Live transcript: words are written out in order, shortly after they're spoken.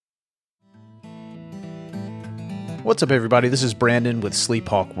What's up, everybody? This is Brandon with Sleep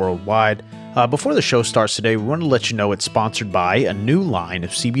Hawk Worldwide. Before the show starts today, we want to let you know it's sponsored by a new line of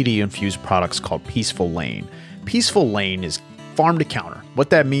CBD-infused products called Peaceful Lane. Peaceful Lane is farm to counter.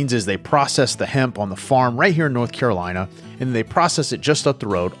 What that means is they process the hemp on the farm right here in North Carolina, and they process it just up the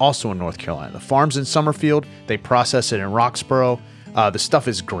road, also in North Carolina. The farm's in Summerfield. They process it in Roxborough. The stuff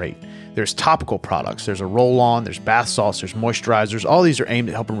is great. There's topical products. There's a roll-on. There's bath salts. There's moisturizers. All these are aimed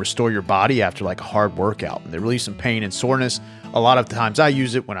at helping restore your body after like a hard workout. And they relieve some pain and soreness. A lot of times I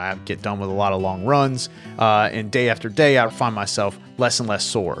use it when I get done with a lot of long runs. And day after day, I find myself less and less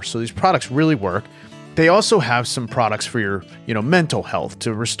sore. So these products really work. They also have some products for your, mental health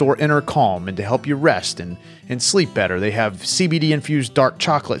to restore inner calm and to help you rest and sleep better. They have CBD-infused dark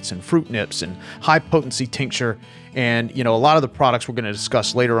chocolates and fruit nips and high-potency tincture. And, a lot of the products we're going to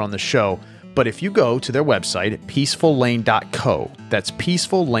discuss later on the show. But if you go to their website at peacefullane.co, that's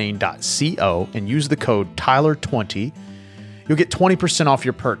peacefullane.co, and use the code Tyler20, you'll get 20% off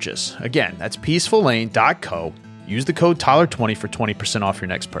your purchase. Again, that's peacefullane.co. Use the code Tyler20 for 20% off your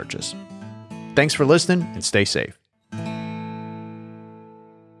next purchase. Thanks for listening and stay safe.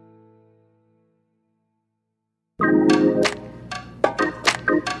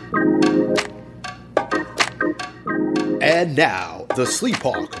 And now, the Sleep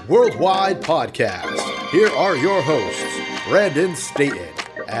Hawk Worldwide Podcast. Here are your hosts, Brandon Staten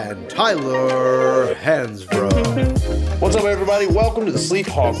and Tyler Hansbrough. What's up, everybody? Welcome to the Sleep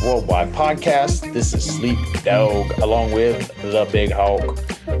Hawk Worldwide Podcast. This is Sleep Dog, along with the Big Hawk.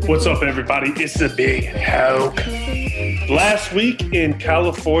 What's up, everybody? It's the Big Hawk. Last week in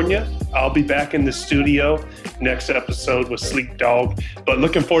California, I'll be back in the studio next episode with Sleep Dog. But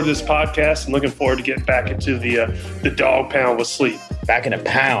looking forward to this podcast and looking forward to getting back into the dog pound with Sleep. Back in a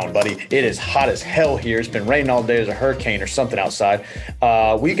pound, buddy. It is hot as hell here. It's been raining all day. There's a hurricane or something outside.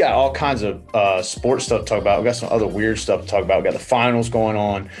 We got all kinds of sports stuff to talk about. We got some other weird stuff to talk about. We got the finals going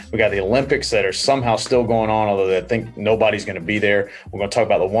on. We got the Olympics that are somehow still going on, although I think nobody's going to be there. We're going to talk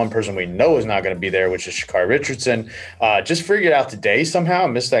about the one person we know is not going to be there, which is Sha'Carri Richardson. Just figured out today somehow. I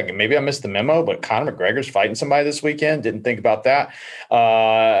missed that. Maybe I missed the memo, but Conor McGregor's fighting somebody this weekend. Didn't think about that.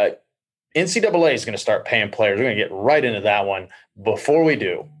 NCAA is going to start paying players. We're going to get right into that one. Before we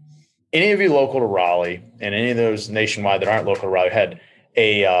do, any of you local to Raleigh and any of those nationwide that aren't local to Raleigh had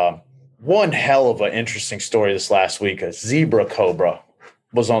a one hell of an interesting story this last week. A zebra cobra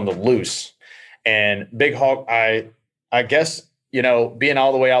was on the loose. And Big Hawk, I guess, being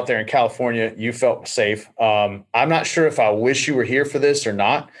all the way out there in California, you felt safe. I'm not sure if I wish you were here for this or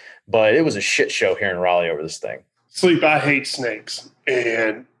not, but it was a shit show here in Raleigh over this thing. Sleep, I hate snakes.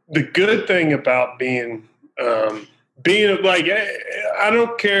 And the good thing about being like, I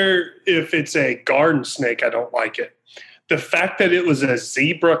don't care if it's a garden snake, I don't like it. The fact that it was a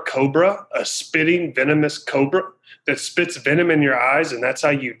zebra cobra, a spitting venomous cobra that spits venom in your eyes and that's how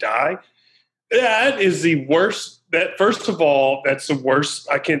you die, that is the worst. That, first of all, that's the worst.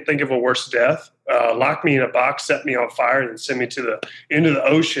 I can't think of a worse death. Lock me in a box, set me on fire, and then send me to the end of the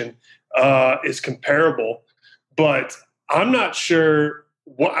ocean is comparable. But I'm not sure.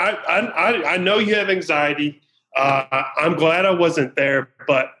 I know you have anxiety. I'm glad I wasn't there,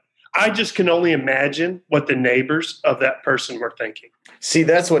 but I just can only imagine what the neighbors of that person were thinking. See,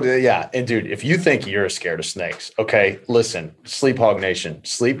 that's what, yeah. And dude, if you think you're scared of snakes, okay, listen, Sleep Hog Nation,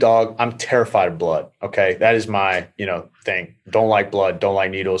 Sleep Dog, I'm terrified of blood. Okay. That is my, thing. Don't like blood, don't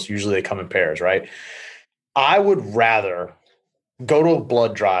like needles. Usually they come in pairs, right? I would rather go to a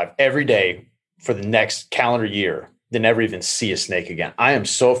blood drive every day for the next calendar year than never even see a snake again. I am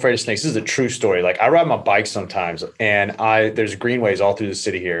so afraid of snakes. This is a true story. Like, I ride my bike sometimes, and there's greenways all through the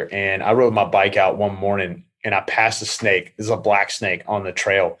city here. And I rode my bike out one morning and I passed a snake. This is a black snake on the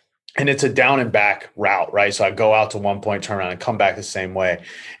trail. And it's a down and back route, right? So I go out to one point, turn around, and come back the same way.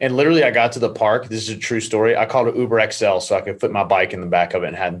 And literally I got to the park. This is a true story. I called it Uber XL so I could put my bike in the back of it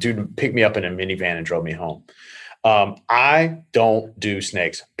and had a dude pick me up in a minivan and drove me home. I don't do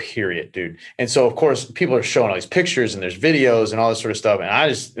snakes, period, dude. And so, of course, people are showing all these pictures and there's videos and all this sort of stuff. And I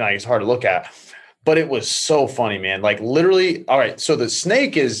just, it's hard to look at. But it was so funny, man. Like, literally, all right, so the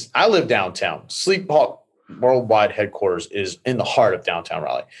snake is, I live downtown. Sleep Hawk Worldwide headquarters is in the heart of downtown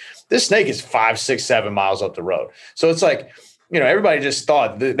Raleigh. This snake is 5, 6, 7 miles up the road. So it's like, everybody just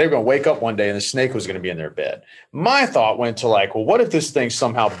thought they were going to wake up one day and the snake was going to be in their bed. My thought went to like, well, what if this thing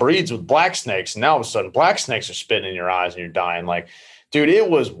somehow breeds with black snakes? And now all of a sudden black snakes are spitting in your eyes and you're dying. Like, dude, it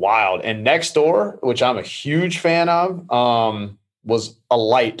was wild. And next door, which I'm a huge fan of, was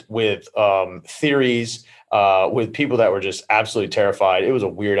alight with theories, with people that were just absolutely terrified. It was a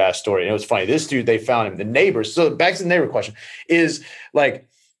weird ass story. And it was funny. This dude, they found him, the neighbors. So back to the neighbor question is like,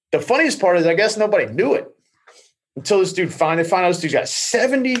 the funniest part is I guess nobody knew it. until they find out this dude's got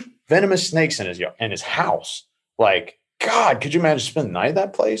 70 venomous snakes in his house. Like, God, could you imagine spending the night at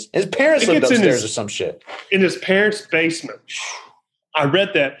that place? His parents lived upstairs or some shit. In his parents' basement. I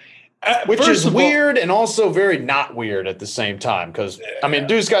read that. Which is weird and also very not weird at the same time. Because, I mean,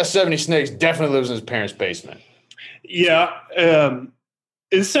 dude's got 70 snakes, definitely lives in his parents' basement. Yeah.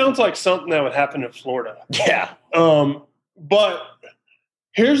 It sounds like something that would happen in Florida. Yeah. But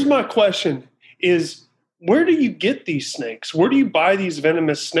here's my question is, where do you get these snakes? Where do you buy these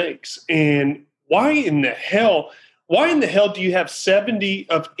venomous snakes? And why in the hell do you have 70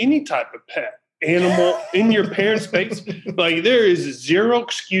 of any type of pet animal in your parents' basement? Like, there is zero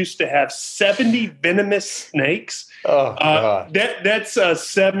excuse to have 70 venomous snakes. Oh, God. That's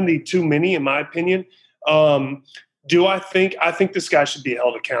 70 too many, in my opinion. I think this guy should be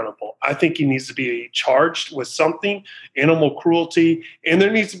held accountable. I think he needs to be charged with something, animal cruelty, and there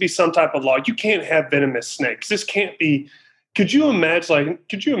needs to be some type of law. You can't have venomous snakes. This can't be. Could you imagine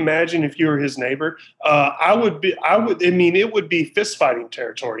if you were his neighbor? It would be fist fighting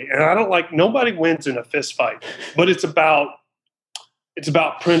territory. And I don't like, nobody wins in a fist fight, but it's about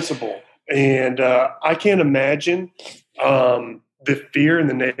principle. And I can't imagine the fear in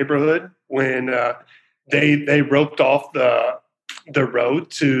the neighborhood when they roped off the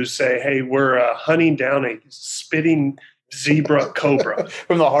road to say, hey, we're hunting down a spitting zebra cobra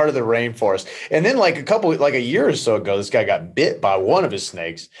from the heart of the rainforest. And then like a year or so ago, this guy got bit by one of his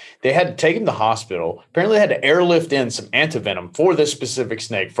snakes. They had to take him to the hospital. Apparently they had to airlift in some antivenom for this specific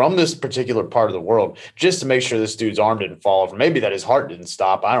snake from this particular part of the world, just to make sure this dude's arm didn't fall off, or maybe that his heart didn't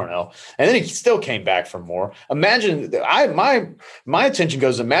stop. I don't know. And then he still came back for more. Imagine my attention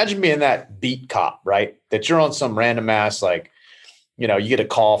goes, imagine being that beat cop, right? That you're on some random ass, like, you know, you get a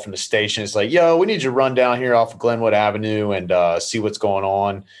call from the station. It's like, yo, we need you to run down here off of Glenwood Avenue and see what's going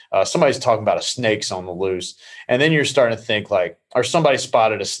on. Somebody's talking about a snake's on the loose. And then you're starting to think like, or somebody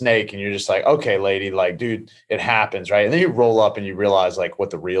spotted a snake and you're just like, okay, lady, like, dude, it happens, right? And then you roll up and you realize like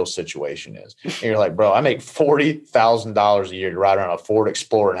what the real situation is. And you're like, bro, I make $40,000 a year to ride around a Ford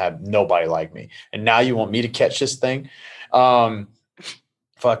Explorer and have nobody like me. And now you want me to catch this thing?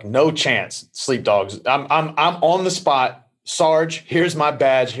 Fuck, no chance. Sleep dogs. I'm on the spot. Sarge, here's my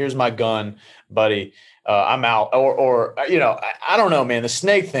badge. Here's my gun, buddy. I'm out. Or you know, I don't know, man. The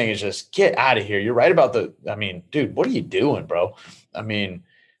snake thing is just get out of here. You're right about dude, what are you doing, bro? I mean,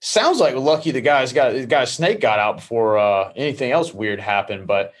 sounds like lucky the guy's snake got out before anything else weird happened.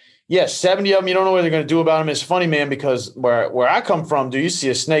 But yeah, 70 of them, you don't know what they're going to do about them. It's funny, man, because where I come from, do you see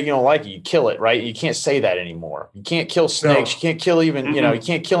a snake, you don't like it, you kill it, right? You can't say that anymore. You can't kill snakes. No. You can't kill even, you know, you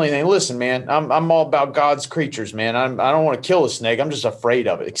can't kill anything. Listen, man, I'm all about God's creatures, man. I don't want to kill a snake. I'm just afraid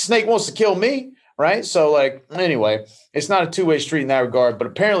of it. A snake wants to kill me, right? So, like, anyway, it's not a two-way street in that regard, but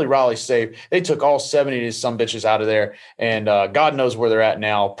apparently Raleigh's safe. They took all 70 of some bitches out of there, and God knows where they're at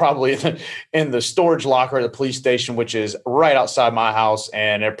now, probably in the storage locker at the police station, which is right outside my house,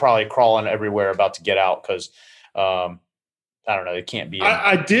 and they're probably crawling everywhere about to get out because, I don't know, they can't be.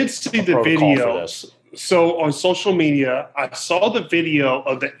 I did see the video. So on social media, I saw the video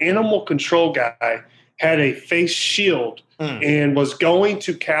of the animal control guy had a face shield and was going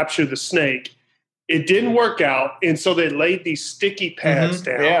to capture the snake. It didn't work out, and so they laid these sticky pads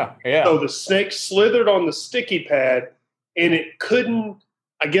down. Yeah. So the snake slithered on the sticky pad, and it couldn't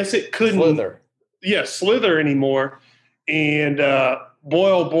slither. Yeah, slither anymore. And boy,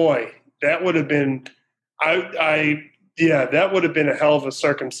 oh boy, that would have been that would have been a hell of a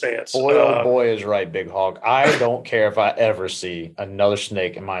circumstance. Boy, oh boy is right, Big Hog. I don't care if I ever see another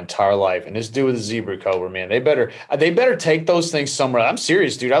snake in my entire life. And this dude with the zebra cobra, man, they better take those things somewhere. I'm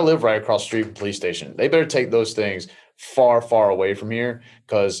serious, dude. I live right across the street from the police station. They better take those things far, far away from here,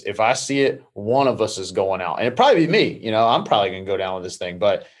 because if I see it, one of us is going out. And it'd probably be me. You know, I'm probably going to go down with this thing.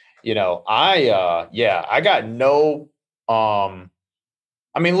 But, you know, I got no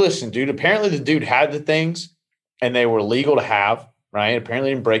I mean, listen, dude, apparently the dude had the things and they were legal to have, right? Apparently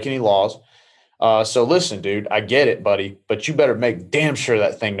didn't break any laws. So listen, dude, I get it, buddy, but you better make damn sure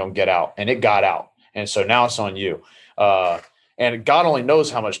that thing don't get out. And it got out. And so now it's on you. And God only knows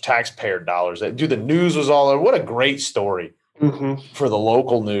how much taxpayer dollars that, dude, the news was all over. What a great story for the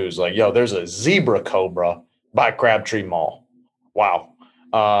local news. Like, yo, there's a zebra cobra by Crabtree Mall. Wow.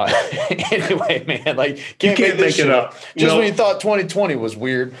 Anyway, man, like can't make it up. Just when you thought 2020 was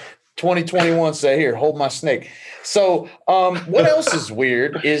weird, 2021 say, here, hold my snake. So what else is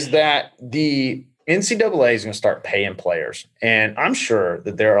weird is that the NCAA is going to start paying players. And I'm sure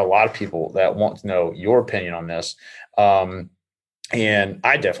that there are a lot of people that want to know your opinion on this. And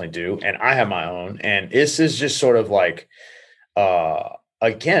I definitely do. And I have my own. And this is just sort of like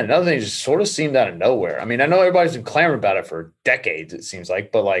again, another thing just sort of seemed out of nowhere. I mean, I know everybody's been clamoring about it for decades, it seems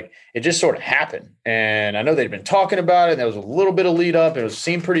like, but like it just sort of happened. And I know they'd been talking about it. And there was a little bit of lead up. It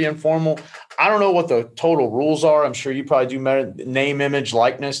seemed pretty informal. I don't know what the total rules are. I'm sure you probably do name, image,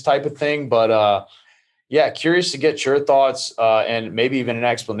 likeness type of thing. But yeah, curious to get your thoughts and maybe even an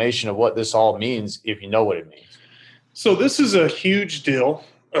explanation of what this all means, if you know what it means. So this is a huge deal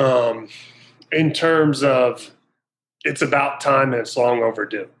in terms of it's about time and it's long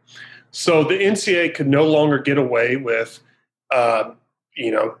overdue. So the NCAA could no longer get away with,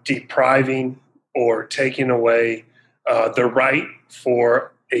 depriving or taking away the right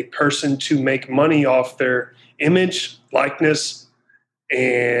for a person to make money off their image, likeness,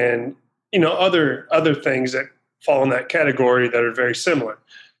 and other things that fall in that category that are very similar.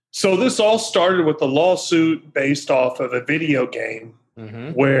 So this all started with a lawsuit based off of a video game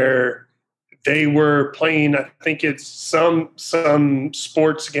where they were playing, I think it's some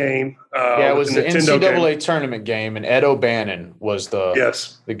sports game. It was the NCAA game. tournament game, and Ed O'Bannon was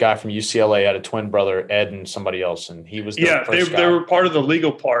the guy from UCLA. Had a twin brother, Ed, and somebody else, and he was the first guy. They were part of the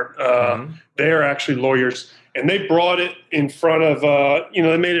legal part. They are actually lawyers, and they brought it in front of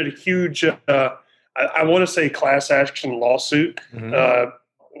they made it a huge I want to say class action lawsuit.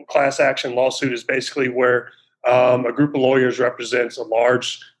 Class action lawsuit is basically where a group of lawyers represents a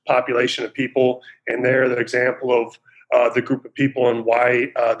large population of people, and they're the example of the group of people and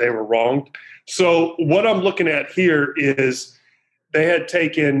why they were wronged. So what I'm looking at here is they had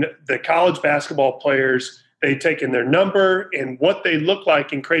taken the college basketball players, they'd taken their number and what they look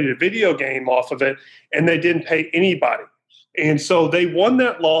like and created a video game off of it, and they didn't pay anybody. And so they won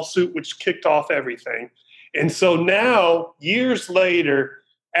that lawsuit, which kicked off everything. And so now, years later,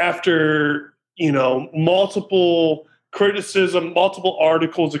 after multiple criticism, multiple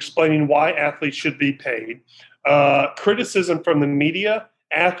articles explaining why athletes should be paid, criticism from the media,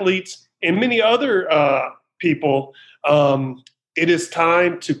 athletes, and many other people, it is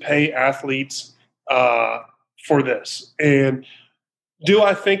time to pay athletes for this. And do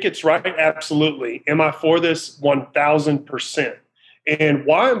I think it's right? Absolutely. Am I for this? 1,000%. And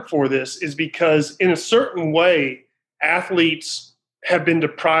why I'm for this is because in a certain way, athletes have been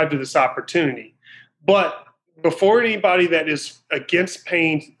deprived of this opportunity. But before anybody that is against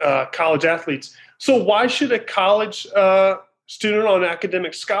paying college athletes, so why should a college student on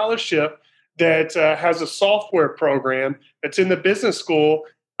academic scholarship that has a software program that's in the business school,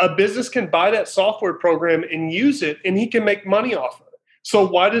 a business can buy that software program and use it, and he can make money off of it. So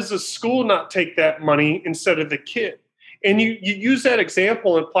why does the school not take that money instead of the kid? And you use that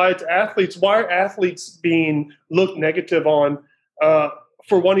example and apply it to athletes. Why are athletes being looked negative on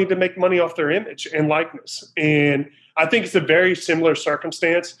for wanting to make money off their image and likeness? And I think it's a very similar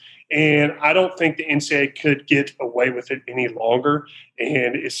circumstance. And I don't think the NCAA could get away with it any longer.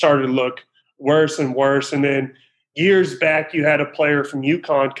 And it started to look worse and worse. And then years back, you had a player from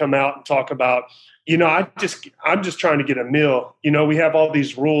UConn come out and talk about, I'm just trying to get a meal. We have all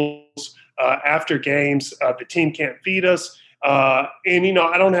these rules after games. The team can't feed us. And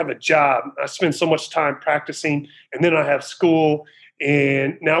I don't have a job. I spend so much time practicing, and then I have school.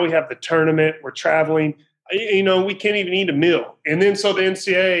 And now we have the tournament. We're traveling. We can't even eat a meal. And then so the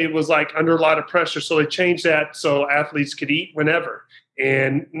NCAA was like under a lot of pressure. So they changed that so athletes could eat whenever.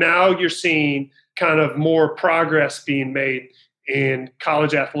 And now you're seeing kind of more progress being made in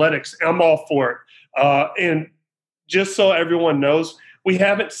college athletics. I'm all for it. And just so everyone knows, we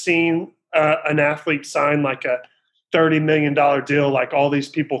haven't seen an athlete sign like a $30 million deal like all these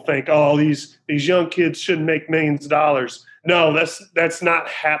people think, oh, these young kids shouldn't make millions of dollars. No, that's not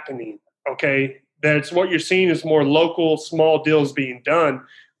happening, okay? That's what you're seeing is more local, small deals being done.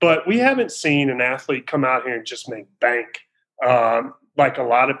 But we haven't seen an athlete come out here and just make bank like a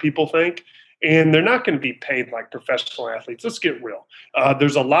lot of people think. And they're not going to be paid like professional athletes. Let's get real.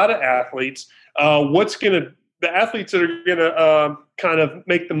 There's a lot of athletes. The athletes that are going to kind of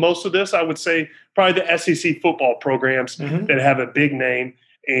make the most of this, I would say probably the SEC football programs that have a big name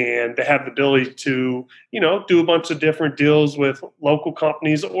and they have the ability to, do a bunch of different deals with local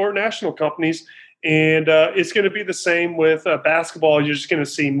companies or national companies. And it's going to be the same with basketball. You're just going to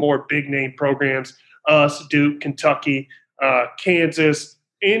see more big name programs, us, Duke, Kentucky, Kansas,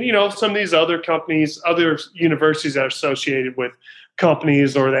 and, some of these other companies, other universities that are associated with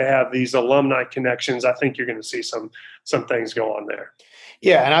companies or they have these alumni connections. I think you're going to see some things go on there.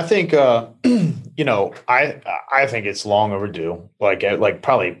 Yeah. And I think, I think it's long overdue, like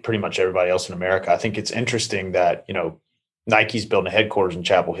probably pretty much everybody else in America. I think it's interesting that, Nike's building a headquarters in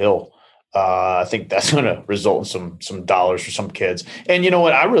Chapel Hill. I think that's going to result in some dollars for some kids. And you know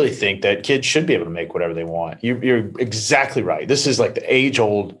what? I really think that kids should be able to make whatever they want. You're exactly right. This is like the age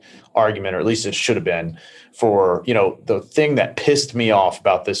old argument, or at least it should have been, for, you know, the thing that pissed me off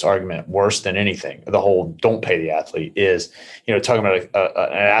about this argument worse than anything, the whole don't pay the athlete, is, you know, talking about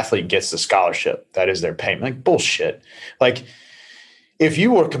an athlete gets the scholarship. That is their payment. Like, bullshit. Like, if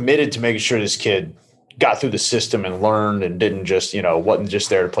you were committed to making sure this kid got through the system and learned and didn't just, you know, wasn't just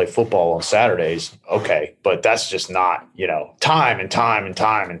there to play football on Saturdays, okay. But that's just not, you know, time and time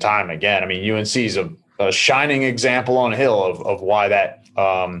again. I mean, UNC is a shining example on a hill of why that,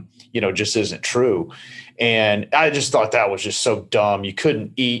 you know, just isn't true. And I just thought that was just so dumb. You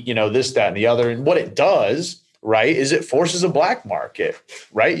couldn't eat, you know, this, that, and the other. And what it does, right, is it forces a black market,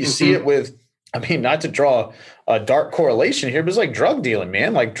 right? You see it with, I mean, not to draw a dark correlation here, but it's like drug dealing,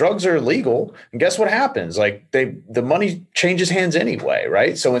 man. Like, drugs are illegal, and guess what happens? Like, the money changes hands anyway,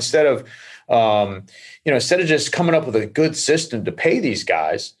 right? So instead of just coming up with a good system to pay these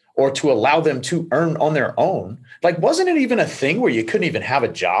guys or to allow them to earn on their own, like, wasn't it even a thing where you couldn't even have a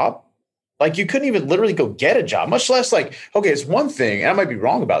job? Like, you couldn't even literally go get a job, much less like, okay, it's one thing, and I might be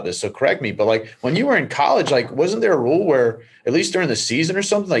wrong about this, so correct me, but like when you were in college, like, wasn't there a rule where at least during the season or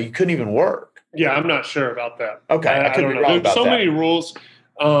something, like, you couldn't even work? Yeah, I'm not sure about that. Okay, I could be wrong There's about so that. many rules,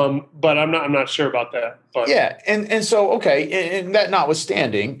 but I'm not sure about that. But yeah, and so okay, and that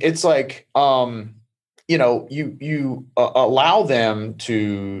notwithstanding, it's like, you know, you allow them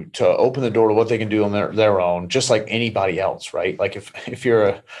to open the door to what they can do on their own, just like anybody else, right? Like if you're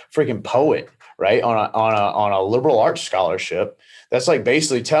a freaking poet, right, on a liberal arts scholarship, that's like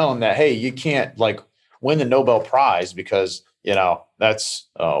basically telling that, hey, you can't like win the Nobel Prize because, you know, that's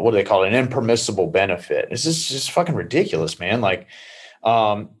what do they call it? An impermissible benefit. It's just fucking ridiculous, man. Like,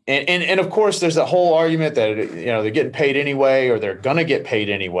 and of course, there's that whole argument that, you know, they're getting paid anyway, or they're going to get paid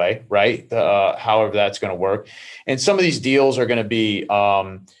anyway, right? However that's going to work. And some of these deals are going to be,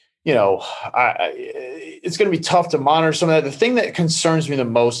 you know, it's going to be tough to monitor some of that. The thing that concerns me the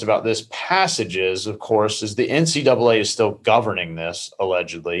most about this passage is, of course, is the NCAA is still governing this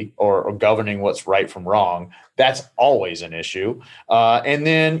allegedly, or governing what's right from wrong. That's always an issue. And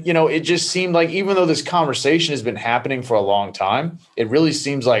then, you know, it just seemed like, even though this conversation has been happening for a long time, it really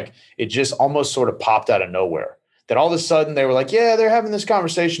seems like it just almost sort of popped out of nowhere. That all of a sudden they were like, yeah, they're having this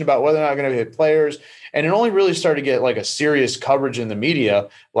conversation about whether or not going to hit players. And it only really started to get like a serious coverage in the media,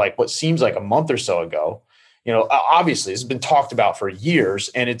 like what seems like a month or so ago. You know, obviously it's been talked about for years,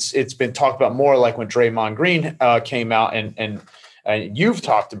 and it's been talked about more like when Draymond Green came out, and you've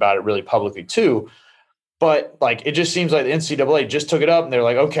talked about it really publicly too. But like, it just seems like the NCAA just took it up and they're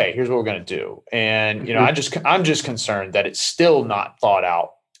like, okay, here's what we're going to do. And, you know, I'm just concerned that it's still not thought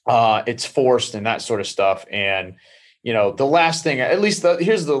out. It's forced and that sort of stuff. And, you know, the last thing, at least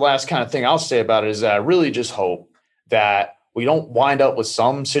here's the last kind of thing I'll say about it, is that I really just hope that we don't wind up with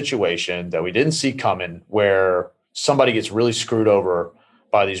some situation that we didn't see coming where somebody gets really screwed over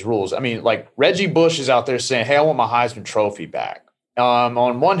by these rules. I mean, like, Reggie Bush is out there saying, hey, I want my Heisman Trophy back.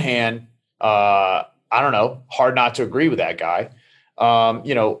 On one hand, I don't know, hard not to agree with that guy.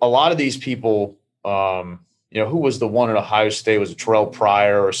 You know, a lot of these people, you know, who was the one at Ohio State? Was it Terrell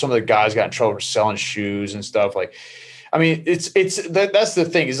Pryor, or some of the guys got in trouble for selling shoes and stuff? Like, I mean, that's the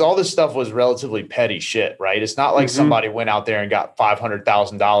thing, is all this stuff was relatively petty shit, right? It's not like somebody went out there and got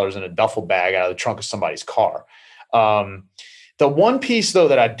 $500,000 in a duffel bag out of the trunk of somebody's car. The one piece, though,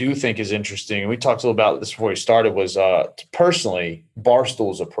 that I do think is interesting, and we talked a little about this before we started, was personally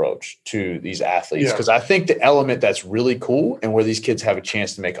Barstool's approach to these athletes. Because I think the element that's really cool, and where these kids have a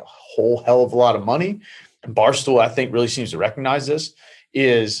chance to make a whole hell of a lot of money, and Barstool, I think, really seems to recognize this,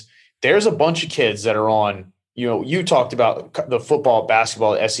 is there's a bunch of kids that are on, you know, you talked about the football,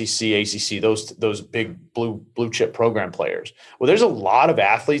 basketball, SEC, ACC, those big blue chip program players. Well, there's a lot of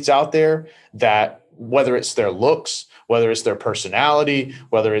athletes out there that, whether it's their looks, whether it's their personality,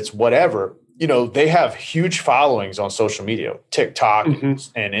 whether it's whatever, you know, they have huge followings on social media, TikTok and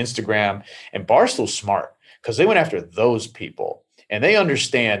Instagram. And Barstool's smart, because they went after those people, and they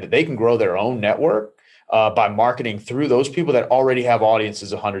understand that they can grow their own network by marketing through those people that already have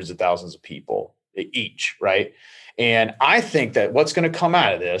audiences of hundreds of thousands of people each, right? And I think that what's going to come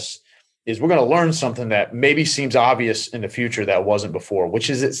out of this is we're going to learn something that maybe seems obvious in the future that wasn't before, which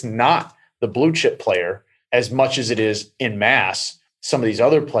is it's not the blue chip player as much as it is in mass some of these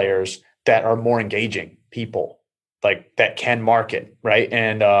other players that are more engaging people, like that can market, right?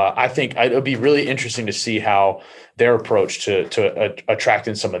 And I think it'll be really interesting to see how their approach to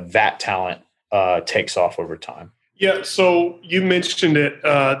attracting some of that talent takes off over time. Yeah, so you mentioned it.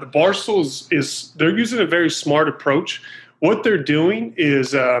 The Barstool is they're using a very smart approach. What they're doing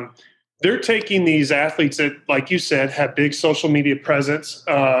is they're taking these athletes that, like you said, have big social media presence.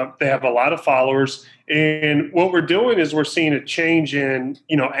 They have a lot of followers. And what we're doing is we're seeing a change in,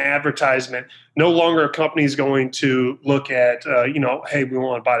 advertisement. No longer a company is going to look at, hey, we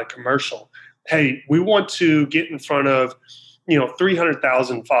want to buy the commercial. Hey, we want to get in front of,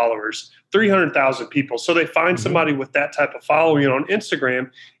 300,000 followers, 300,000 people. So they find somebody with that type of following on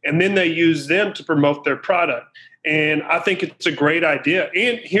Instagram, and then they use them to promote their product. And I think it's a great idea.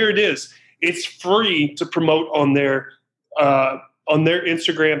 And here it is. It's free to promote on their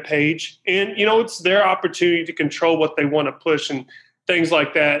Instagram page. And, it's their opportunity to control what they want to push and things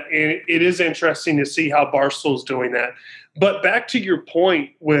like that. And it is interesting to see how Barstool's doing that. But back to your point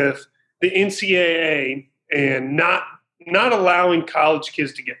with the NCAA and not allowing college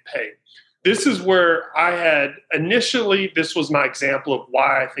kids to get paid. This is where I had initially, this was my example of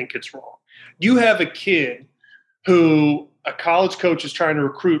why I think it's wrong. You have a kid who a college coach is trying to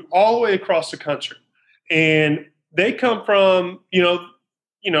recruit all the way across the country. And they come from, they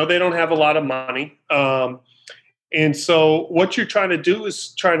don't have a lot of money. And so what you're trying to do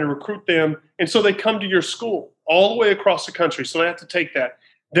is trying to recruit them. And so they come to your school all the way across the country. So they have to take that.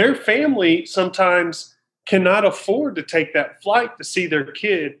 Their family sometimes cannot afford to take that flight to see their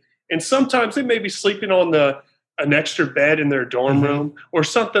kid. And sometimes they may be sleeping on an extra bed in their dorm room or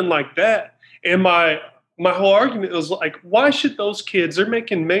something like that. And my whole argument was like, why should those kids, they're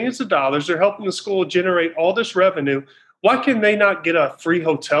making millions of dollars, they're helping the school generate all this revenue. Why can they not get a free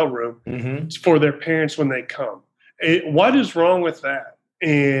hotel room for their parents when they come? What is wrong with that?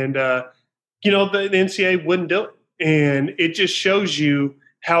 And, the NCAA wouldn't do it. And it just shows you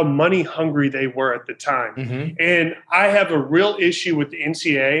how money hungry they were at the time. And I have a real issue with the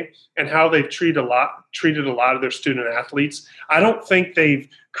NCAA and how they've treated a lot of their student athletes. I don't think they've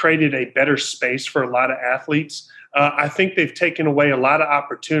created a better space for a lot of athletes. I think they've taken away a lot of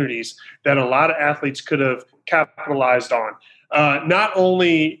opportunities that a lot of athletes could have capitalized on. Not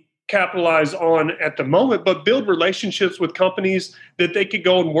only capitalize on at the moment, but build relationships with companies that they could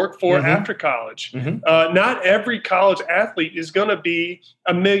go and work for after college. Not every college athlete is going to be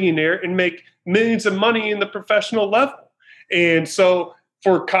a millionaire and make millions of money in the professional level. And so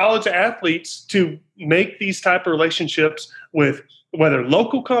for college athletes to make these type of relationships with whether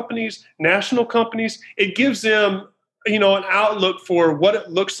local companies, national companies, it gives them, an outlook for what it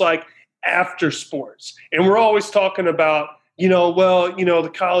looks like after sports. And we're always talking about,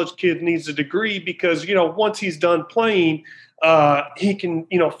 the college kid needs a degree because, once he's done playing, he can,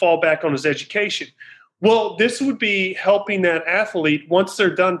 fall back on his education. Well, this would be helping that athlete once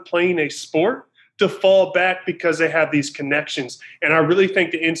they're done playing a sport to fall back because they have these connections. And I really think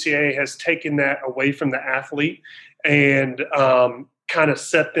the NCAA has taken that away from the athlete and kind of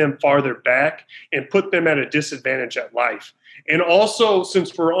set them farther back and put them at a disadvantage at life. And also,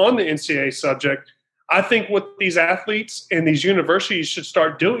 since we're on the NCAA subject, I think what these athletes and these universities should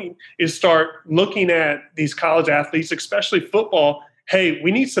start doing is start looking at these college athletes, especially football. Hey,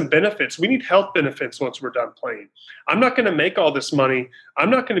 we need some benefits. We need health benefits once we're done playing. I'm not going to make all this money. I'm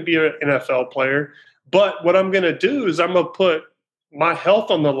not going to be an NFL player. But what I'm going to do is I'm going to put my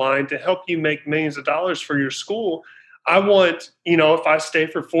health on the line to help you make millions of dollars for your school. I want, if I stay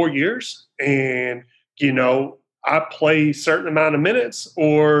for 4 years and, I play a certain amount of minutes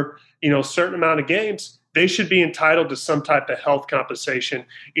or, certain amount of games, they should be entitled to some type of health compensation,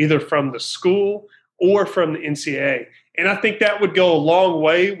 either from the school or from the NCAA. And I think that would go a long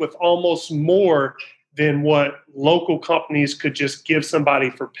way with almost more than what local companies could just give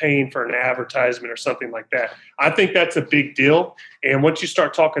somebody for paying for an advertisement or something like that. I think that's a big deal. And once you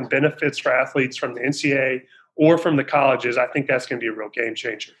start talking benefits for athletes from the NCAA or from the colleges, I think that's going to be a real game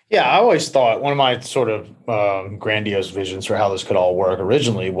changer. Yeah, I always thought one of my sort of grandiose visions for how this could all work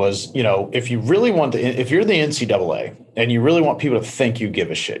originally was, if you really want if you're the NCAA and you really want people to think you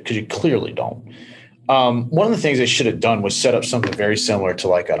give a shit, because you clearly don't. One of the things they should have done was set up something very similar to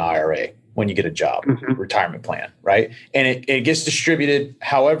like an IRA when you get a job, retirement plan, right? And it gets distributed.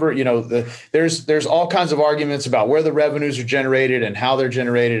 However, there's all kinds of arguments about where the revenues are generated and how they're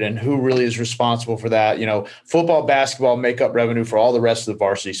generated and who really is responsible for that. Football, basketball make up revenue for all the rest of the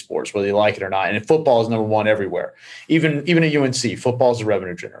varsity sports, whether you like it or not. And football is number one everywhere. Even at UNC, football is a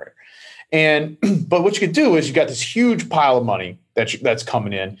revenue generator. But what you could do is you got this huge pile of money that's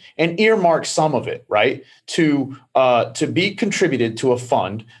coming in and earmark some of it, right, to be contributed to a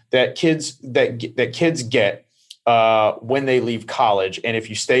fund that kids get when they leave college. And if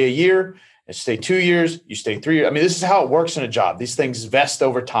you stay a year, and stay 2 years, you stay 3 years. I mean, this is how it works in a job. These things vest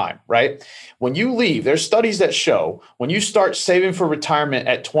over time, right? When you leave, there's studies that show when you start saving for retirement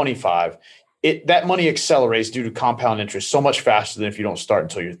at 25, that money accelerates due to compound interest so much faster than if you don't start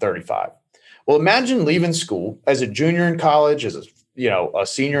until you're 35. Well, imagine leaving school as a junior in college, as a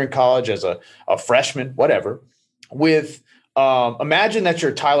senior in college, as a freshman, whatever, with imagine that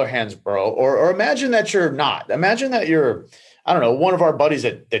you're Tyler Hansbrough, or imagine that you're not. Imagine that you're, I don't know, one of our buddies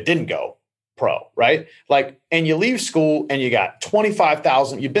that didn't go pro, right? Like, and you leave school and you got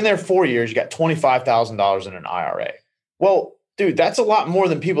 $25,000. You've been there 4 years. You got $25,000 in an IRA. Well, dude, that's a lot more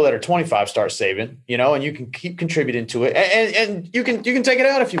than people that are 25 start saving, and you can keep contributing to it, and you can take it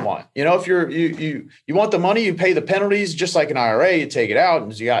out if you want. If you want the money, you pay the penalties just like an IRA. You take it out,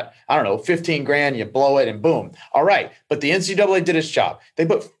 and you got, I don't know, 15 grand. You blow it, and boom, all right. But the NCAA did its job. They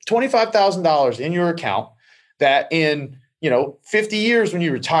put $25,000 in your account that in 50 years when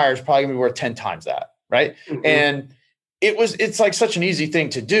you retire is probably gonna be worth 10 times that, right? Mm-hmm. And it's like such an easy thing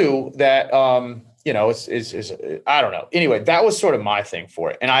to do that. It's I don't know. Anyway, that was sort of my thing for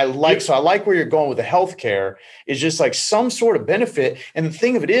it. And I like where you're going with the healthcare is just like some sort of benefit. And the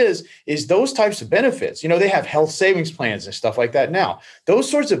thing of it is those types of benefits, they have health savings plans and stuff like that now. Those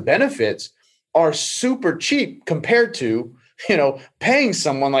sorts of benefits are super cheap compared to, paying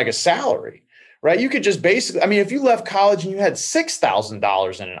someone like a salary, right? You could just basically, if you left college and you had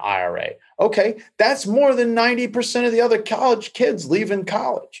 $6,000 in an IRA, okay, that's more than 90% of the other college kids leaving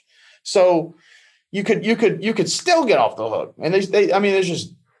college. So you could still get off the hook. And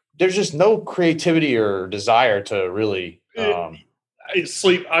there's just no creativity or desire to really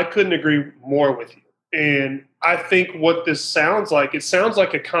Sleep. I couldn't agree more with you. And I think what this sounds like, it sounds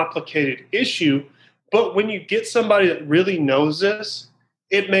like a complicated issue, but when you get somebody that really knows this,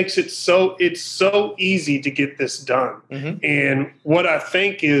 it makes it's so easy to get this done. Mm-hmm. And what I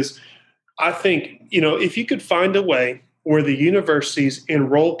think is, if you could find a way where the universities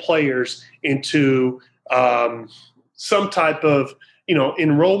enroll players into some type of,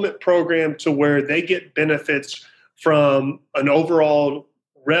 enrollment program to where they get benefits from an overall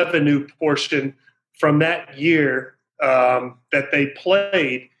revenue portion from that year that they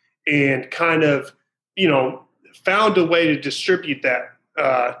played, and kind of, found a way to distribute that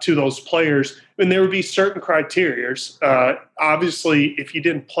to those players. And there would be certain criteria. Obviously, if you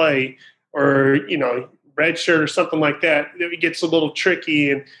didn't play or, red shirt or something like that, it gets a little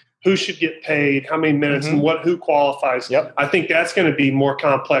tricky, and who should get paid, how many minutes, mm-hmm. and who qualifies. Yep. I think that's going to be more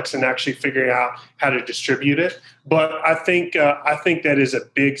complex than actually figuring out how to distribute it. But I think that is a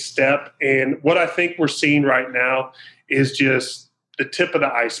big step. And what I think we're seeing right now is just the tip of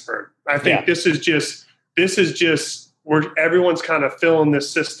the iceberg. I think this is just where everyone's kind of filling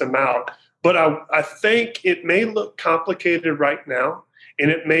this system out. But I think it may look complicated right now. And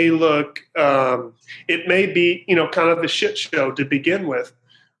it may be, kind of the shit show to begin with.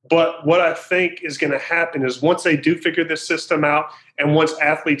 But what I think is going to happen is once they do figure this system out, and once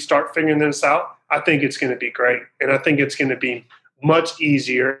athletes start figuring this out, I think it's going to be great. And I think it's going to be much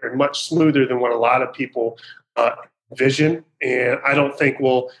easier and much smoother than what a lot of people envision. And I don't think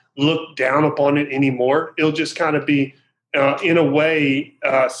we'll look down upon it anymore. It'll just kind of be, in a way,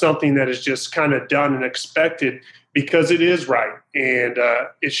 something that is just kind of done and expected, because it is right. And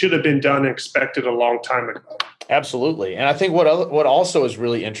it should have been done and expected a long time ago. Absolutely. And I think what also is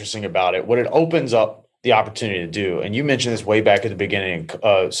really interesting about it, what it opens up the opportunity to do, and you mentioned this way back at the beginning,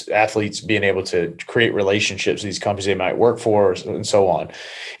 athletes being able to create relationships with these companies they might work for and so on.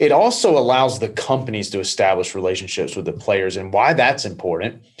 It also allows the companies to establish relationships with the players. And why that's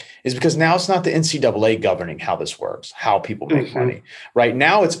important is because now it's not the NCAA governing how this works, how people make mm-hmm. money. Right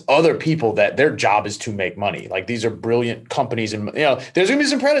now, it's other people that their job is to make money. Like, these are brilliant companies, and there's going to be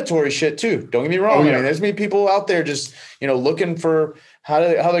some predatory shit too. Don't get me wrong. There's going to be people out there just looking for how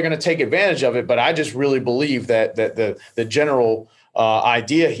they're going to take advantage of it. But I just really believe that the general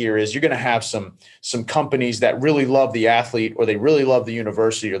idea here is you're going to have some companies that really love the athlete, or they really love the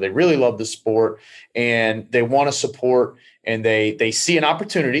university, or they really love the sport, and they want to support, and they see an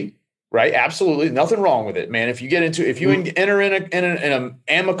opportunity, right? Absolutely. Nothing wrong with it, man. If you enter in an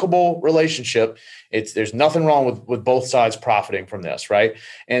amicable relationship, there's nothing wrong with both sides profiting from this, right?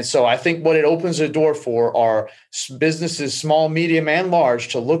 And so I think what it opens the door for are businesses, small, medium, and large,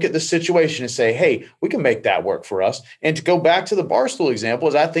 to look at the situation and say, hey, we can make that work for us. And to go back to the Barstool example,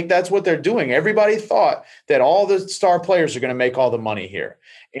 is I think that's what they're doing. Everybody thought that all the star players are going to make all the money here.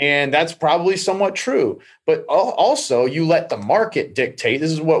 And that's probably somewhat true. But also, you let the market dictate.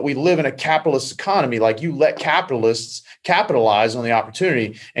 This is what we live in, a capitalist economy. Like, you let capitalists capitalize on the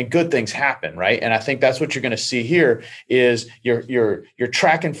opportunity, and good things happen, right? And I think that's what you're going to see here is your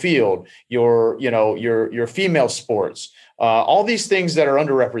track and field, your female sports, all these things that are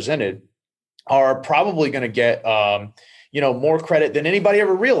underrepresented are probably going to get more credit than anybody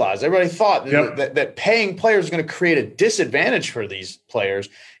ever realized. Everybody thought Yep. that paying players is going to create a disadvantage for these players.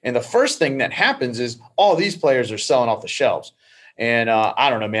 And the first thing that happens is all these players are selling off the shelves. And I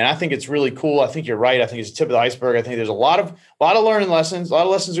don't know, man. I think it's really cool. I think you're right. I think it's the tip of the iceberg. I think there's a lot of learning lessons, a lot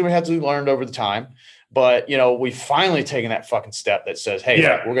of lessons we have to be learned over the time. But, we've finally taken that fucking step that says, hey,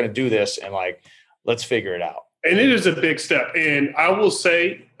 like, we're going to do this and like, let's figure it out. And it is a big step. And I will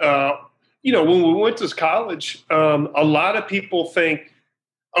say, when we went to college, a lot of people think,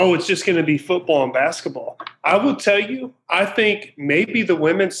 oh, it's just going to be football and basketball. I will tell you, I think maybe the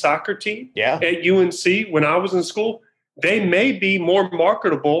women's soccer team at UNC when I was in school, they may be more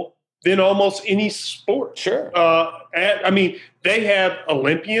marketable than almost any sport. Sure. They have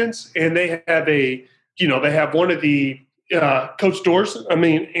Olympians and they have one of the Coach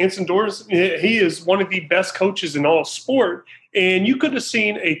Anson Dorson, he is one of the best coaches in all sport. And you could have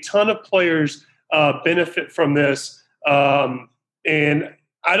seen a ton of players benefit from this. And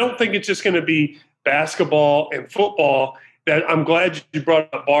I don't think it's just going to be basketball and football. That I'm glad you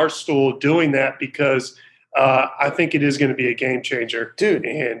brought up Barstool doing that because I think it is going to be a game changer, dude.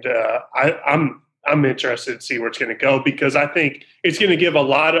 And I'm interested to see where it's going to go because I think it's going to give a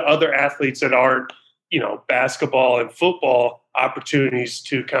lot of other athletes that aren't, basketball and football opportunities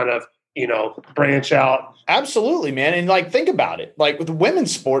to kind of, branch out. Absolutely, man. And like, think about it. Like with the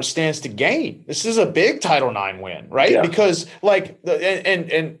women's sport stands to gain. This is a big Title IX win, right? Yeah. Because like,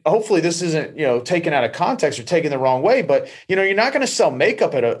 and hopefully this isn't, taken out of context or taken the wrong way, but you're not going to sell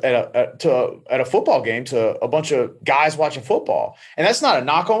makeup at a football game to a bunch of guys watching football. And that's not a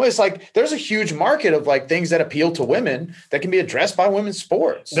knock on it. It's like, there's a huge market of like things that appeal to women that can be addressed by women's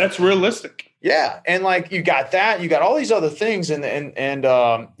sports. That's realistic. Yeah. And like, you got that, you got all these other things and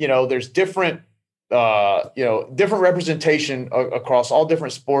there's different, different representation across all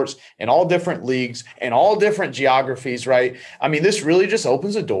different sports and all different leagues and all different geographies, right? I mean, this really just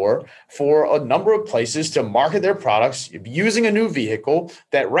opens a door for a number of places to market their products using a new vehicle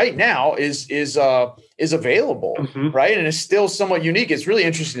that right now is available, right? And it's still somewhat unique. It's really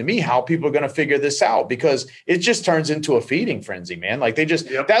interesting to me how people are going to figure this out because it just turns into a feeding frenzy, man. Like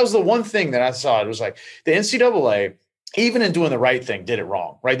that was the one thing that I saw. It was like the NCAA, even in doing the right thing, did it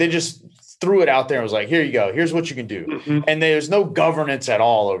wrong, right? They just threw it out there and was like, here you go. Here's what you can do. And there's no governance at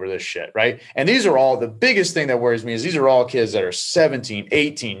all over this shit, right? And these are all, the biggest thing that worries me is these are all kids that are 17,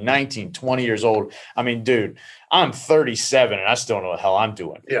 18, 19, 20 years old. I mean, dude, I'm 37 and I still don't know what the hell I'm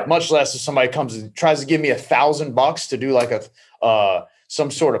doing. Yeah. Much less if somebody comes and tries to give me $1,000 to do like some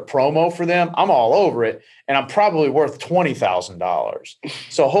sort of promo for them. I'm all over it. And I'm probably worth $20,000.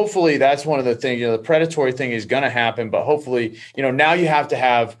 So hopefully that's one of the things, the predatory thing is going to happen, but hopefully, now you have to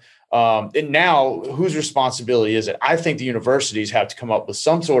have, and now whose responsibility is it? I think the universities have to come up with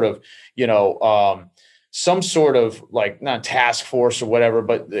some sort of, like not task force or whatever,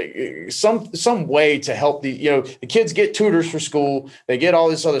 but some way to help the kids get tutors for school. They get all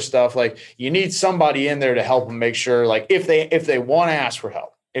this other stuff. Like you need somebody in there to help them make sure, like if they want to ask for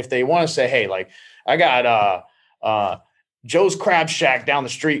help, if they want to say, hey, like I got, Joe's Crab Shack down the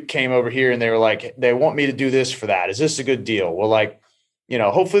street came over here and they were like, they want me to do this for that. Is this a good deal? Well, like,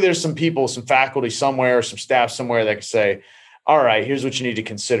 hopefully there's some people, some faculty somewhere, some staff somewhere that can say, all right, here's what you need to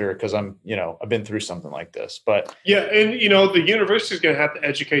consider. Cause I've been through something like this, but yeah. And, the university is going to have to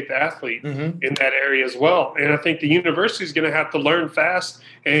educate the athlete in that area as well. And I think the university is going to have to learn fast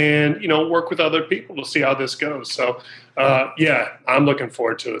and, work with other people to see how this goes. So, I'm looking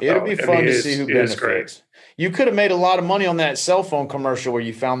forward to it. It'll be fun to see who benefits. Great. You could have made a lot of money on that cell phone commercial where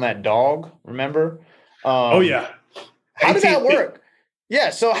you found that dog. Remember? Oh yeah. How did that work? Yeah.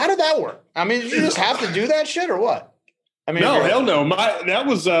 So how did that work? I mean, did you just have to do that shit or what? I mean, no, hell no. That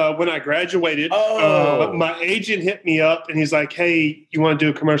was when I graduated. My agent hit me up and he's like, "Hey, you want to do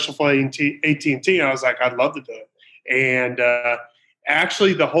a commercial for AT&T?" I was like, "I'd love to do it." And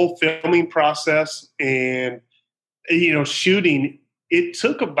actually, the whole filming process and shooting, it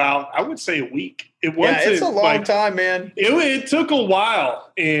took about, I would say, a week. It's a long time, man. It took a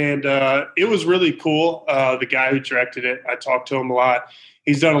while, and it was really cool. The guy who directed it, I talked to him a lot.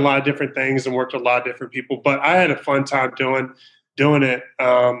 He's done a lot of different things and worked with a lot of different people, but I had a fun time doing it.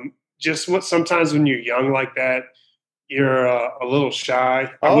 Sometimes when you're young like that, you're a little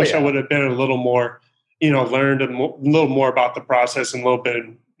shy. I wish I would have been a little more, learned a little more about the process and a little bit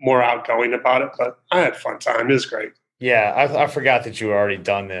more outgoing about it, but I had a fun time. It was great. Yeah, I forgot that you were already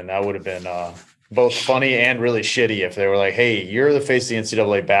done then. That would have been both funny and really shitty if they were like, hey, you're the face of the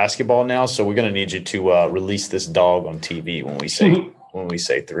NCAA basketball now, so we're going to need you to release this dog on TV when we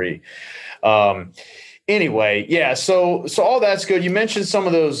say 3. Anyway, yeah, so all that's good. You mentioned some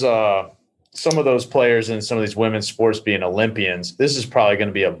of those some of those players in some of these women's sports being Olympians, this is probably going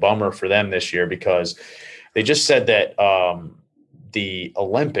to be a bummer for them this year because they just said that the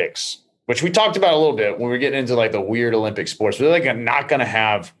Olympics, which we talked about a little bit when we were getting into like the weird Olympic sports, they're like not going to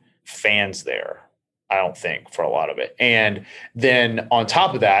have fans there, I don't think, for a lot of it. And then on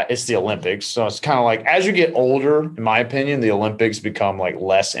top of that, it's the Olympics. So it's kind of like as you get older, in my opinion, the Olympics become like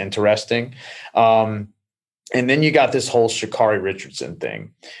less interesting. And then you got this whole Sha'Carri Richardson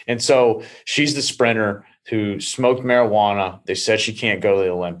thing. And so she's the sprinter who smoked marijuana. They said she can't go to the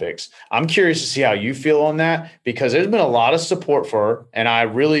Olympics. I'm curious to see how you feel on that because there's been a lot of support for her and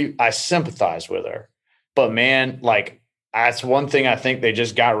I sympathize with her. But man, like that's one thing I think they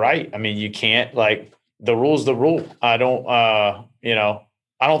just got right. I mean, you can't like the rule's the rule. I don't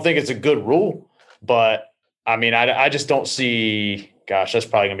think it's a good rule, but I mean, I just don't see, gosh, that's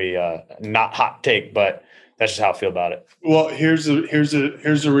probably gonna be a not hot take, but that's just how I feel about it. Well, here's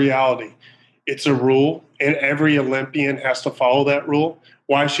a reality. It's a rule, and every Olympian has to follow that rule.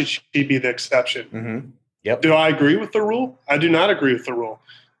 Why should she be the exception? Mm-hmm. Yep. Do I agree with the rule? I do not agree with the rule.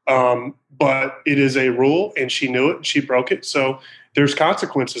 But it is a rule, and she knew it, and she broke it. So there's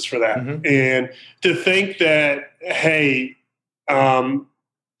consequences for that. Mm-hmm. And to think that, hey,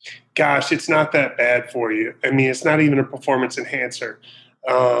 gosh, it's not that bad for you. I mean, it's not even a performance enhancer,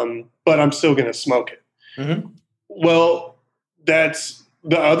 but I'm still going to smoke it. Mm-hmm. Well, that's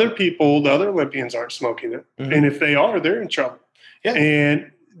the other people, the other Olympians aren't smoking it. Mm-hmm. And if they are, they're in trouble. Yeah.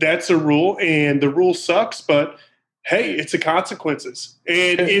 And that's a rule, and the rule sucks, but hey, it's the consequences.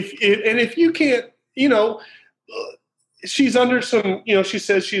 And if you can't, she's under some, she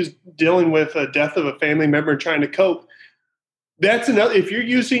says she's dealing with a death of a family member and trying to cope. That's another, if you're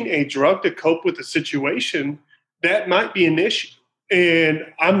using a drug to cope with a situation, that might be an issue. And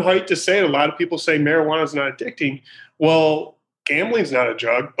I'm right to say it. A lot of people say marijuana is not addicting. Well, gambling's not a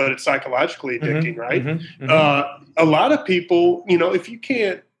drug, but it's psychologically addicting, right? Mm-hmm, mm-hmm. A lot of people, if you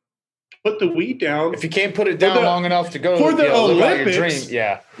can't put the weed down, if you can't put it down long enough to go for the Olympics, your dream,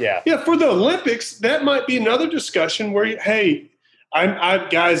 yeah. For the Olympics, that might be another discussion where,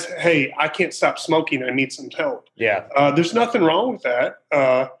 I can't stop smoking. I need some help. Yeah, there's nothing wrong with that.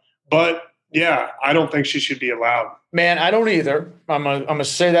 But yeah, I don't think she should be allowed. Man, I don't either. I'm gonna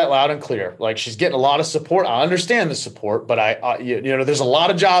say that loud and clear. Like she's getting a lot of support. I understand the support, but there's a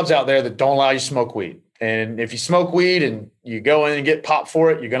lot of jobs out there that don't allow you to smoke weed. And if you smoke weed and you go in and get popped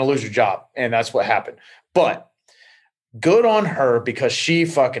for it, you're gonna lose your job. And that's what happened. But good on her because she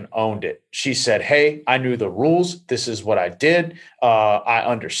fucking owned it. She said, "Hey, I knew the rules. This is what I did. I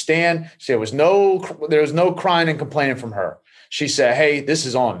understand." So there was no crying and complaining from her. She said, "Hey, this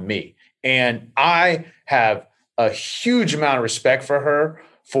is on me." And I have a huge amount of respect for her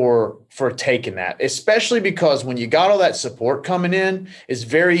for taking that, especially because when you got all that support coming in, it's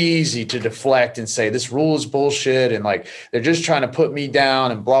very easy to deflect and say this rule is bullshit and like they're just trying to put me down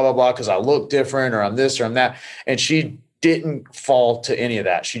and blah, blah, blah, because I look different or I'm this or I'm that. And she didn't fall to any of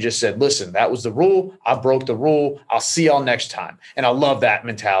that. She just said, listen, that was the rule. I broke the rule. I'll see y'all next time. And I love that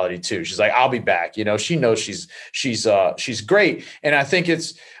mentality too. She's like, I'll be back. She knows she's great. And I think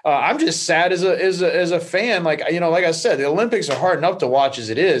it's, I'm just sad as a fan. Like, like I said, the Olympics are hard enough to watch as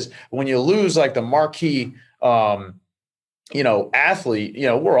it is. When you lose like the marquee, athlete,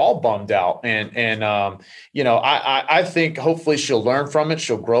 we're all bummed out. And I think hopefully she'll learn from it.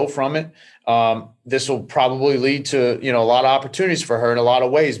 She'll grow from it. This will probably lead to, a lot of opportunities for her in a lot of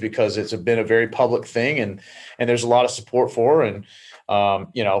ways because it's been a very public thing and there's a lot of support for her. And,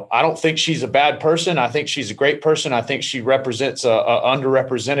 I don't think she's a bad person. I think she's a great person. I think she represents a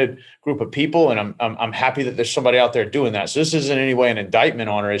underrepresented group of people. And I'm happy that there's somebody out there doing that. So this isn't in any way an indictment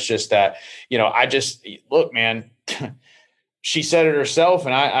on her. It's just that, look, man, she said it herself.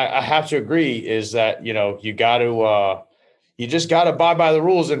 And I have to agree is that, you got to, you just got to abide by the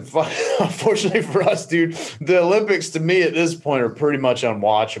rules. And unfortunately for us, dude, the Olympics to me at this point are pretty much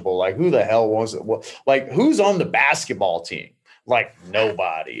unwatchable. Like who the hell was it? Like who's on the basketball team? Like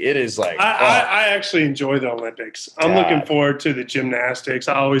nobody. It is like I actually enjoy the Olympics. I'm looking forward to the gymnastics.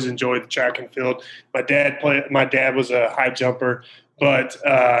 I always enjoy the track and field. My dad was a high jumper, but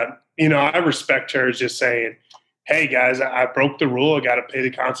I respect her as just saying, hey guys, I broke the rule. I got to pay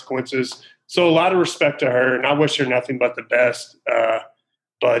the consequences. So a lot of respect to her, and I wish her nothing but the best.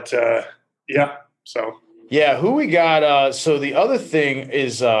 Yeah, who we got? So the other thing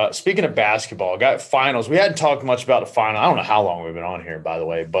is, speaking of basketball, got finals. We hadn't talked much about the final. I don't know how long we've been on here, by the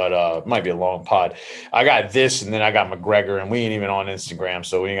way, but it might be a long pod. I got this, and then I got McGregor, and we ain't even on Instagram,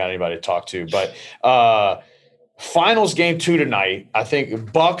 so we ain't got anybody to talk to. But finals game 2 tonight, I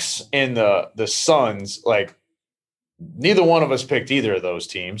think Bucks and the Suns, like, neither one of us picked either of those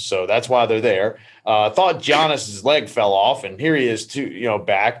teams, so that's why they're there. Thought Giannis's leg fell off, and here he is,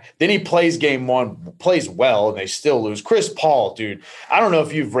 back. Then he plays game one, plays well, and they still lose. Chris Paul, dude, I don't know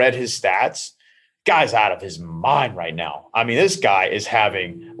if you've read his stats. Guy's out of his mind right now. I mean, this guy is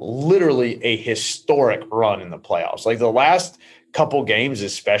having literally a historic run in the playoffs. Like the last couple games,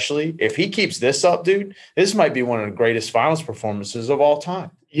 especially, if he keeps this up, dude, this might be one of the greatest finals performances of all time.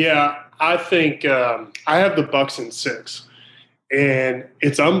 Yeah, I think I have the Bucks in 6. And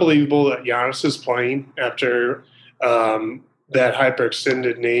it's unbelievable that Giannis is playing after that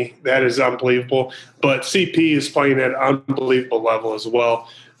hyperextended knee. That is unbelievable. But CP is playing at an unbelievable level as well.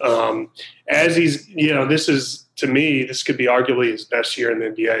 As he's, this is, to me, this could be arguably his best year in the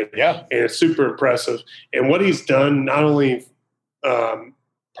NBA. Yeah. And it's super impressive. And what he's done, not only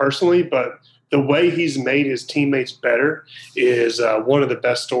personally, but the way he's made his teammates better is one of the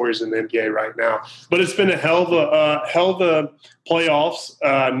best stories in the NBA right now. But it's been a hell of a playoffs.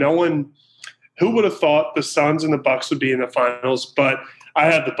 No one who would have thought the Suns and the Bucks would be in the finals, but I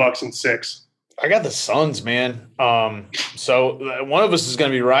have the Bucks in 6. I got the Suns, man. So one of us is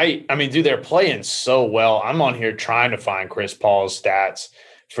going to be right. I mean, dude, they're playing so well. I'm on here trying to find Chris Paul's stats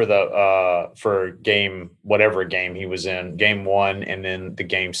for for whatever game he was in, game 1 and then the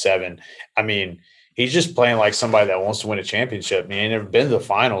game 7. I mean, he's just playing like somebody that wants to win a championship. He ain't never been to the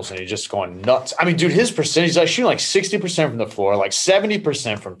finals, and he's just going nuts. I mean, dude, his percentage, he's like shooting like 60% from the floor, like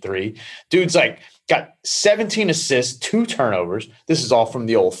 70% from 3. Dude's like got 17 assists, 2 turnovers. This is all from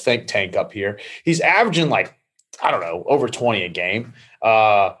the old think tank up here. He's averaging like, I don't know, over 20 a game.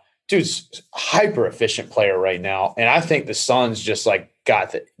 Dude's hyper efficient player right now. And I think the Suns just like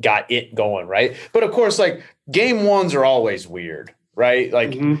got it going, right? But of course, like game ones are always weird, right?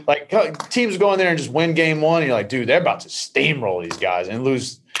 Like, like teams go in there and just win game 1. And you're like, dude, they're about to steamroll these guys and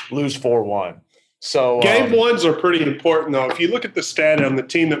lose 4-1. So game ones are pretty important though. If you look at the stat on the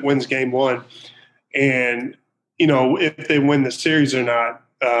team that wins game 1, and, if they win the series or not,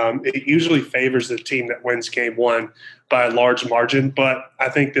 it usually favors the team that wins game 1 by a large margin. But I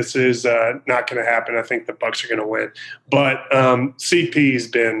think this is not going to happen. I think the Bucks are going to win. But CP's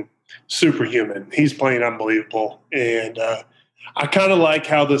been superhuman. He's playing unbelievable. And I kind of like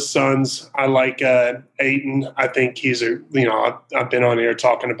how the Suns, I like Ayton. I think he's I've been on here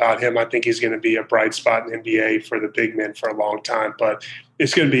talking about him. I think he's going to be a bright spot in NBA for the big men for a long time. But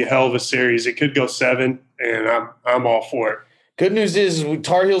it's going to be a hell of a series. It could go 7, and I'm all for it. Good news is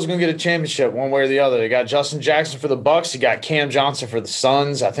Tar Heels going to get a championship one way or the other. They got Justin Jackson for the Bucks. You got Cam Johnson for the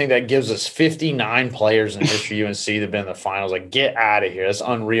Suns. I think that gives us 59 players in history UNC that have been in the finals. Like, get out of here. That's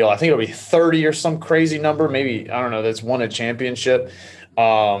unreal. I think it'll be 30 or some crazy number. Maybe, I don't know, that's won a championship.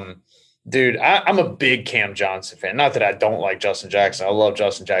 Dude, I'm a big Cam Johnson fan. Not that I don't like Justin Jackson. I love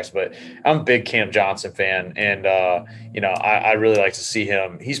Justin Jackson, but I'm a big Cam Johnson fan. And, I really like to see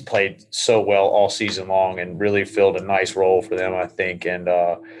him. He's played so well all season long and really filled a nice role for them, I think. And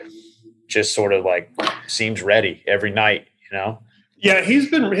just sort of like seems ready every night, Yeah, he's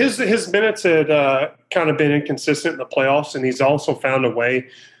been his minutes had kind of been inconsistent in the playoffs, and he's also found a way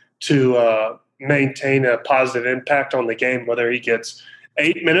to maintain a positive impact on the game, whether he gets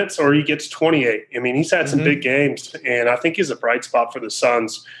 8 minutes or he gets 28. I mean, he's had some big games, and I think he's a bright spot for the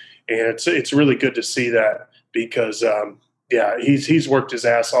Suns, and it's really good to see that because he's worked his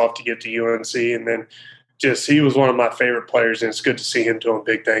ass off to get to UNC, and then he was one of my favorite players, and it's good to see him doing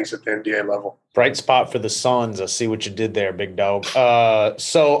big things at the NBA level. Bright spot for the Suns. I see what you did there, big dog.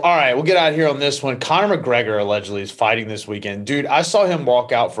 So, all right, we'll get out of here on this one. Conor McGregor allegedly is fighting this weekend. Dude, I saw him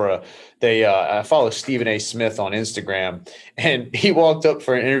walk out for I follow Stephen A. Smith on Instagram, and he walked up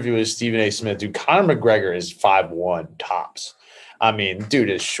for an interview with Stephen A. Smith. Dude, Conor McGregor is 5'1" tops. I mean,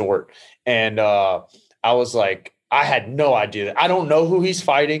 dude is short. And I was like, I had no idea. I don't know who he's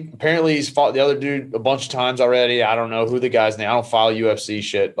fighting. Apparently, he's fought the other dude a bunch of times already. I don't know who the guy's name. I don't follow UFC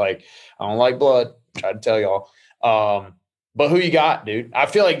shit. Like, I don't like blood. Try to tell y'all. But who you got, dude? I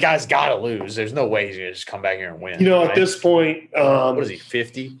feel like guys got to lose. There's no way he's going to just come back here and win. At this point, what is he,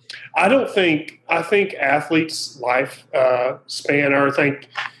 50? I think athletes' life span, or I think,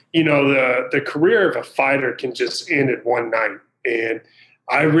 the career of a fighter can just end at one night. And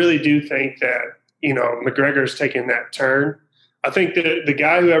I really do think that, McGregor's taking that turn. I think that the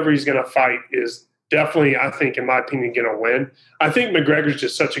guy, whoever he's going to fight, is definitely, I think, in my opinion, going to win. I think McGregor's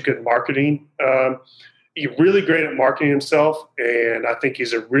just such a good marketing. He's really great at marketing himself, and I think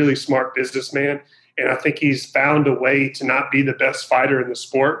he's a really smart businessman. And I think he's found a way to not be the best fighter in the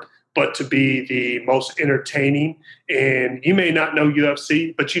sport, but to be the most entertaining. And you may not know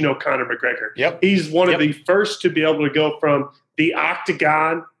UFC, but you know Conor McGregor. Yep. He's one of the first to be able to go from the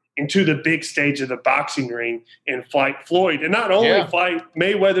octagon into the big stage of the boxing ring and fight Floyd. And not only fight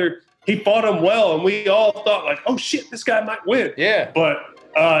Mayweather, he fought him well, and we all thought like, oh shit, this guy might win. Yeah. But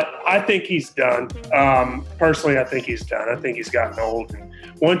I think he's done. Personally, I think he's done. I think he's gotten old. And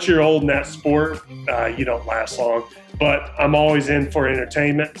once you're old in that sport, you don't last long. But I'm always in for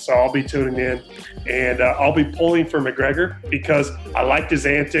entertainment, so I'll be tuning in. And I'll be pulling for McGregor because I liked his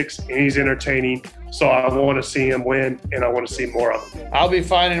antics and he's entertaining. So I want to see him win, and I want to see more of him. I'll be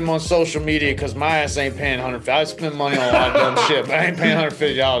finding him on social media because my ass ain't paying $150. I spend money on a lot of dumb shit, but I ain't paying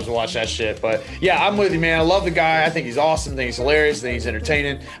 $150 to watch that shit. But yeah, I'm with you, man. I love the guy. I think he's awesome. I think he's hilarious. I think he's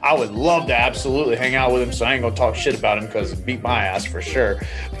entertaining. I would love to absolutely hang out with him, so I ain't gonna talk shit about him because he beat my ass for sure.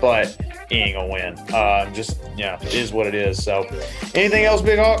 But he ain't gonna win. It is what it is. So, anything else,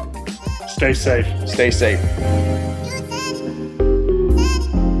 Big Hawk? Stay safe. Stay safe.